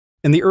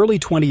In the early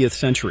 20th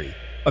century,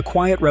 a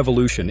quiet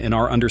revolution in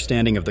our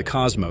understanding of the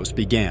cosmos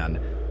began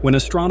when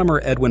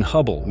astronomer Edwin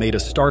Hubble made a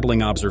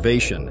startling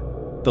observation.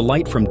 The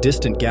light from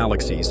distant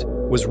galaxies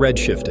was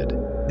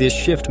redshifted. This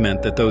shift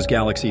meant that those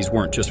galaxies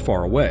weren't just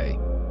far away,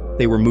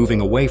 they were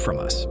moving away from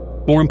us.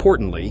 More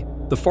importantly,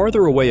 the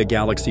farther away a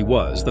galaxy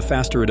was, the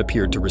faster it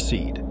appeared to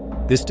recede.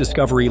 This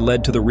discovery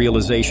led to the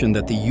realization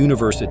that the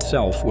universe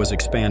itself was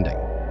expanding.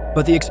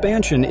 But the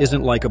expansion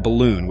isn't like a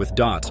balloon with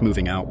dots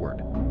moving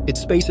outward. It's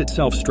space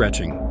itself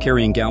stretching,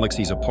 carrying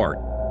galaxies apart,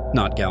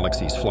 not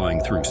galaxies flying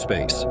through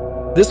space.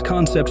 This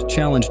concept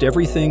challenged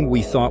everything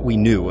we thought we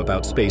knew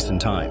about space and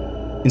time.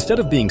 Instead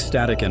of being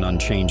static and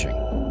unchanging,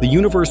 the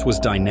universe was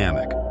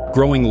dynamic,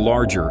 growing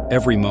larger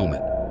every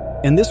moment.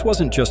 And this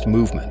wasn't just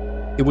movement.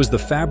 It was the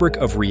fabric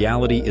of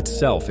reality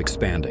itself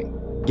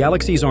expanding.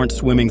 Galaxies aren't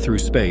swimming through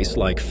space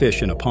like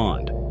fish in a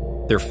pond.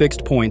 They're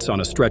fixed points on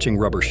a stretching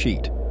rubber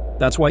sheet.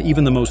 That's why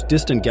even the most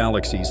distant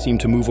galaxies seem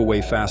to move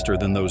away faster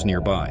than those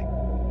nearby.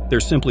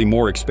 There's simply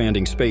more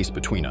expanding space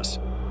between us.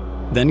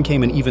 Then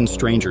came an even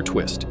stranger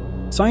twist.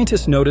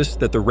 Scientists noticed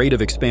that the rate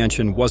of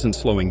expansion wasn't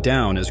slowing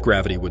down as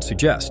gravity would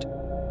suggest.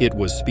 It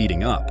was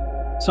speeding up.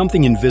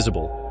 Something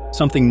invisible,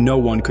 something no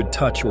one could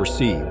touch or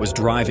see, was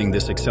driving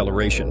this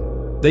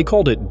acceleration. They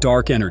called it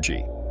dark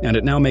energy, and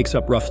it now makes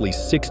up roughly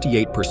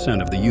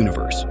 68% of the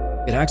universe.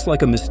 It acts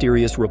like a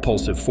mysterious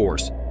repulsive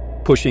force,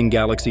 pushing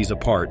galaxies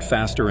apart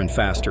faster and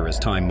faster as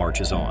time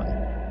marches on.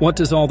 What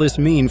does all this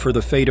mean for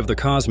the fate of the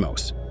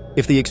cosmos?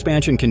 If the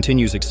expansion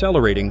continues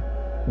accelerating,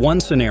 one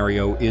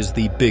scenario is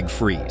the Big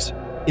Freeze.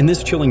 In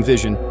this chilling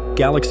vision,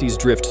 galaxies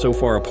drift so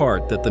far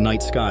apart that the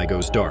night sky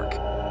goes dark.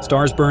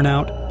 Stars burn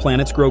out,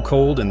 planets grow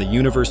cold, and the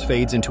universe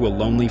fades into a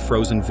lonely,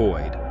 frozen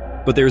void.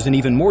 But there's an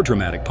even more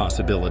dramatic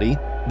possibility,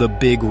 the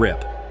Big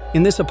Rip.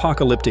 In this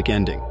apocalyptic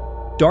ending,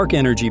 dark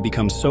energy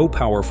becomes so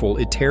powerful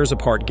it tears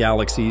apart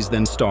galaxies,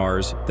 then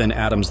stars, then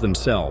atoms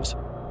themselves,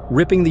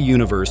 ripping the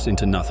universe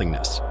into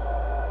nothingness.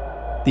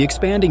 The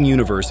expanding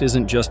universe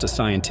isn't just a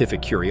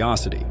scientific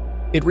curiosity.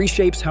 It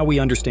reshapes how we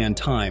understand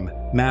time,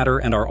 matter,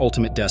 and our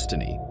ultimate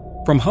destiny.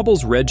 From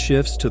Hubble's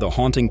redshifts to the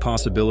haunting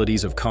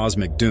possibilities of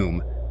cosmic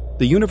doom,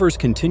 the universe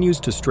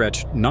continues to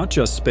stretch not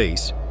just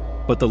space,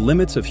 but the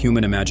limits of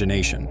human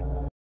imagination.